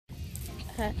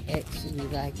I actually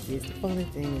like this. The funny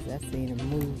thing is I seen a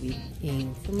movie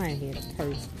and somebody had a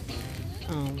purse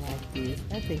like this.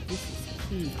 I think this is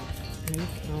cute. And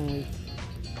it's only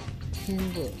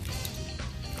 $10.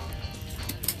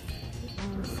 I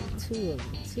only see two of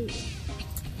them too.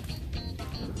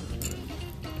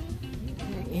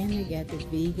 Okay, and they got the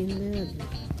vegan leather.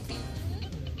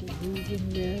 The vegan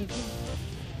leather.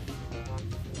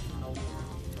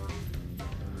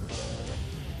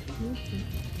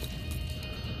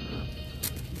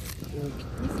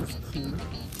 This is cute.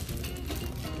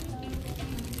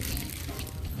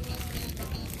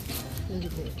 Look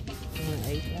at that.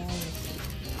 $8.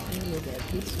 And look at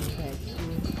this one back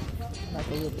here. Like a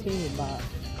little penny box.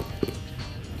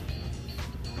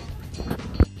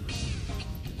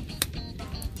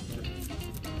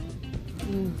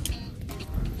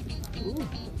 Ooh,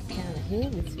 kind of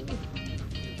heavy too.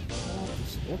 I like the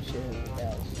structure of it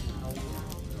though.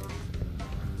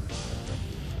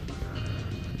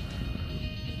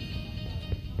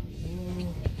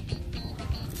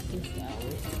 This is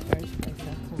always the first place I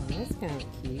come. That's kind of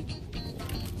cute.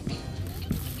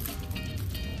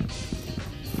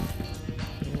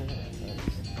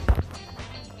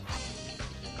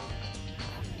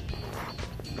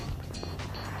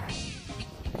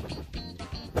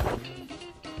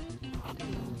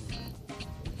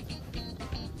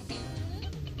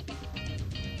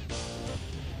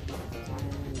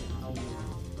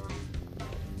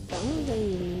 The only thing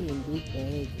you need in big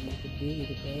bags is the bigger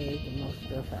the bag, the more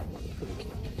stuff I want to put in.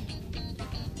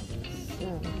 So,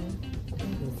 it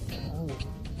is cold.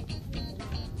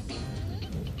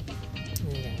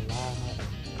 And got a lot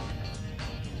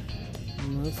of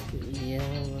mustard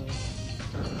yellow.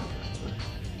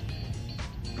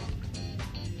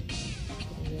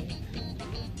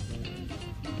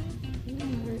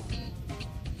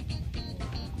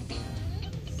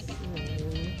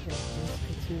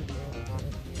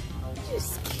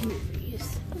 Just curious.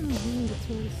 I'm going to $26.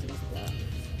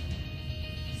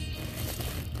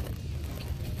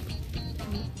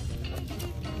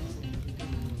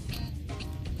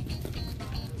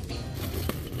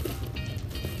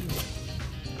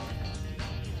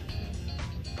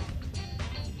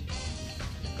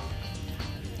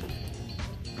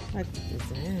 I like the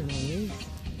design on this.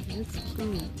 That's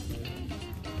cute.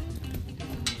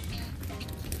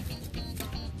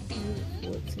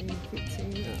 14,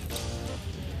 15 up.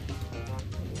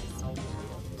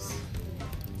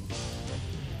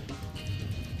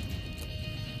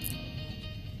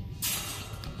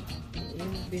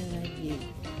 Every bill I get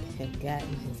have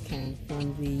gotten has came from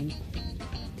the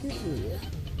Goodwill.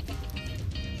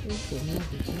 There's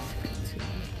another discount too.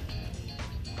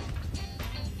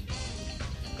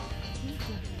 It's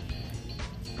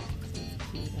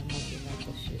cute. I'm looking like a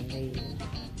Chanel.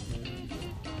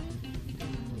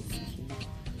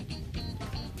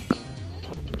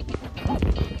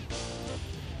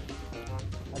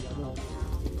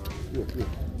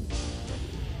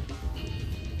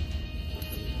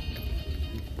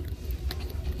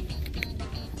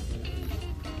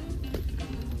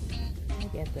 I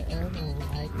got the other one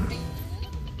like this.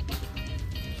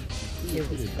 It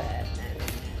was $5.99.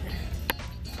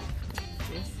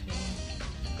 This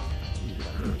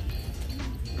one.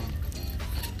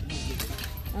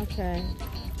 Okay.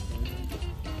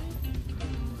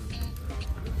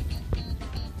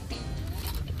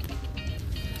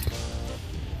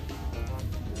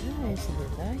 I actually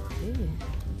like this.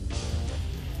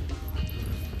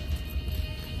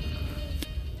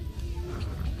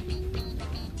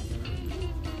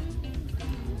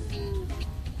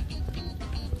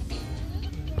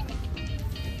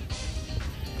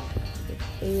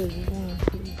 There's one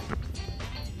piece.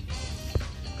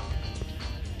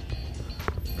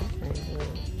 This ain't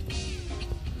good.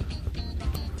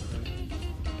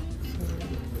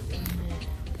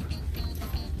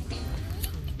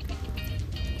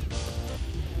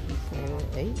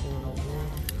 $8 now.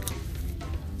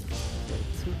 Got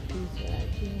 2 pieces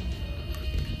right here.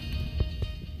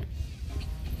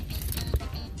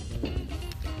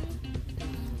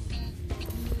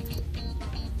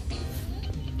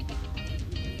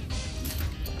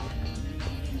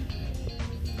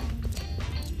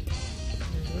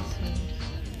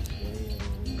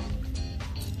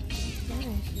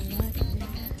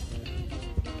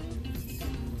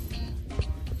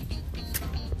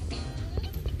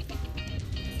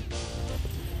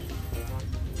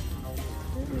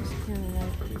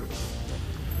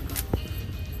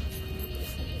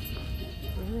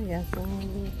 I got some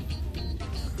little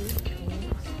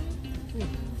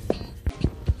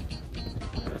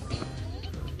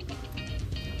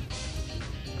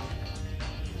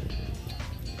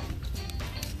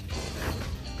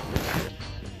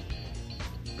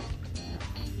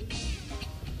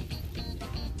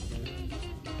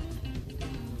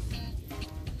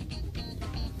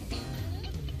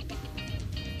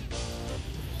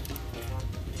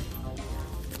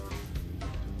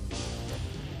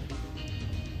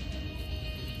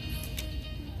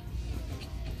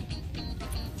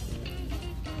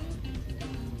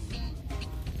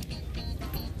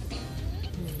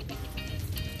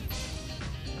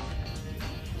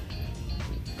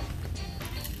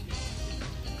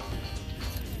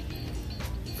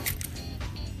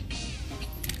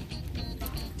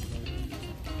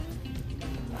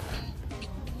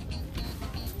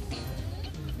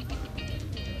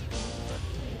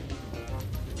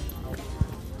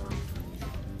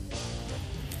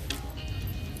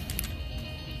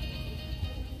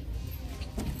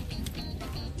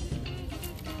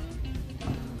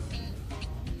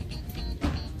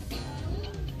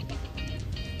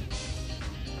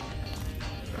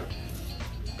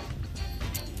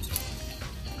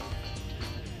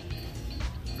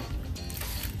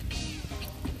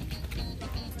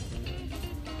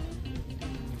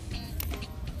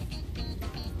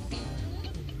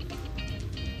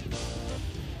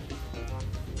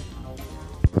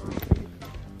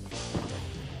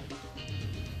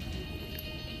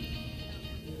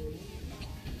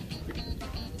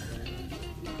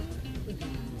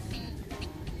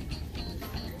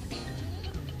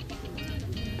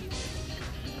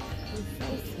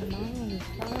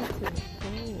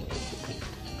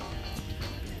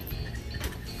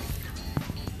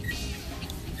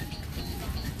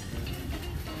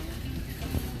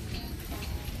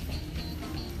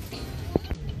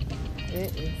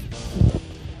that is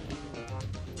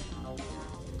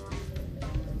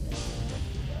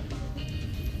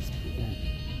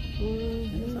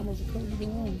That's almost a color you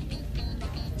don't want.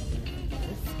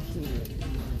 that's cute.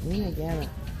 Then I got a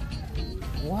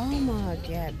Walmart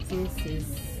got this is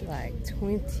like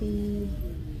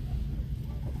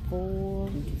 24,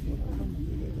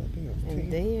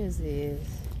 and theirs is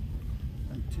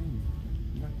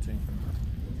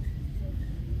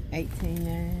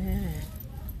 18.99.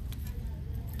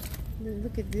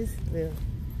 Look at this little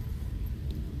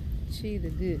cheetah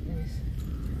goodness.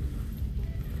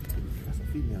 That's a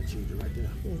female cheetah right there.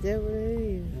 Is that what it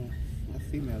is? Yeah, that's a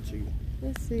female cheetah.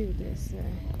 Let's see what they say.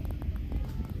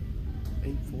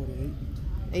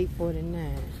 848.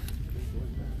 $8.49.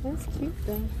 That's cute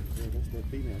though. Yeah, that's that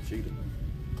female cheetah.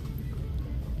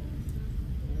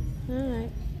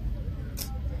 Alright.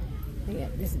 They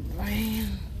got this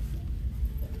brown.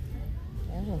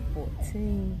 That one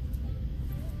 14.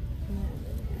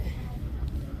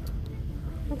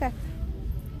 Okay.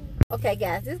 Okay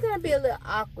guys, this is gonna be a little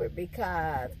awkward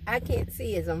because I can't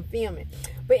see as I'm filming.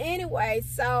 But anyway,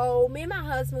 so me and my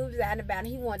husband was out and about and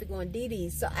he wanted to go on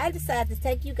DD's. So I decided to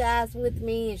take you guys with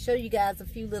me and show you guys a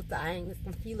few little things,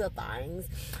 a few little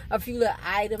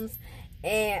items.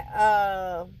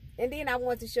 And then I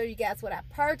want to show you guys what I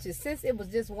purchased. Since it was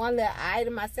just one little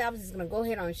item myself, I was just gonna go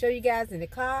ahead and show you guys in the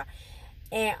car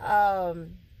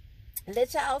and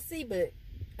let y'all see. But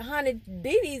honey,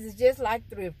 DD's is just like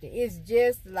thrifting. It's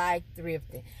just like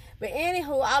thrifting. But anywho,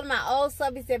 all of my old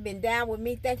subbies have been down with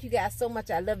me. Thank you guys so much.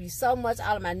 I love you so much.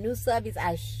 All of my new subbies,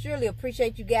 I surely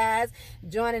appreciate you guys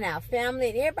joining our family.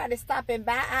 And everybody stopping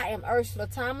by. I am Ursula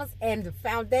Thomas. And the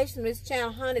foundation of this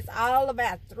channel, honey, is all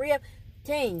about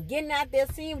thrifting. Getting out there,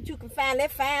 seeing what you can find.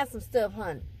 Let's find some stuff,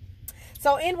 honey.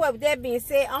 So anyway, with that being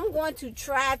said, I'm going to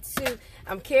try to,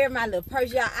 I'm carrying my little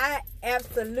purse. Y'all, I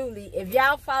absolutely, if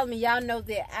y'all follow me, y'all know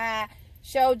that I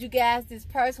showed you guys this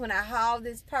purse when I hauled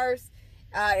this purse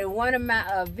in one of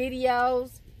my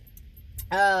videos.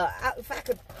 If I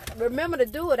could remember to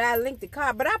do it, I'll link the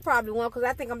card. But I probably won't because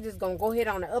I think I'm just going to go ahead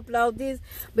on and upload this.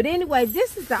 But anyway,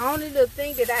 this is the only little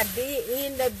thing that I did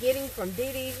end up getting from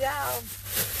DD's, y'all.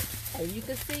 As you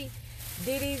can see,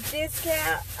 DD's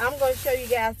discount. I'm going to show you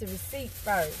guys the receipt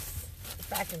first,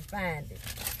 if I can find it.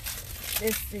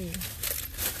 Let's see.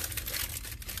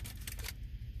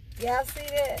 Y'all see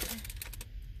that?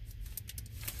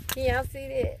 Can y'all see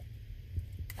that?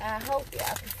 I hope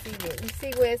y'all can see that. You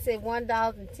see where it said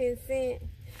 $1.10?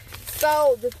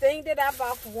 So the thing that I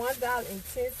bought for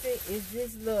 $1.10 is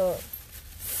this little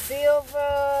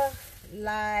silver,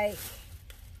 like,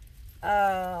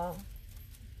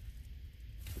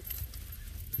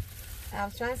 I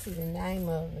was trying to see the name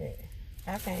of it.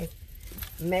 I can't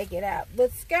make it out.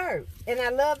 But skirt. And I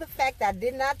love the fact I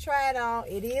did not try it on.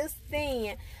 It is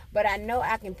thin, but I know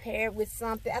I can pair it with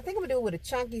something. I think I'm going to do it with a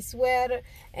chunky sweater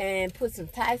and put some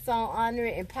tights on under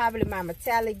it and probably my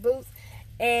metallic boots.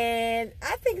 And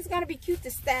I think it's going to be cute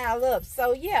to style up.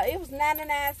 So, yeah, it was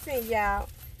 99 cents, y'all.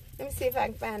 Let me see if I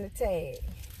can find the tag.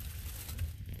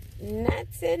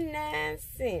 99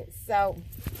 cents. So,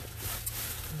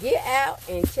 get out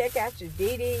and check out your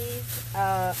DD's.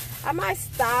 I might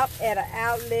stop at an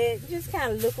outlet, just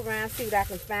kind of look around, see what I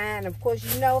can find. Of course,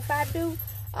 you know, if I do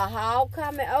a haul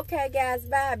coming, okay, guys,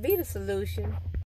 bye. Be the solution.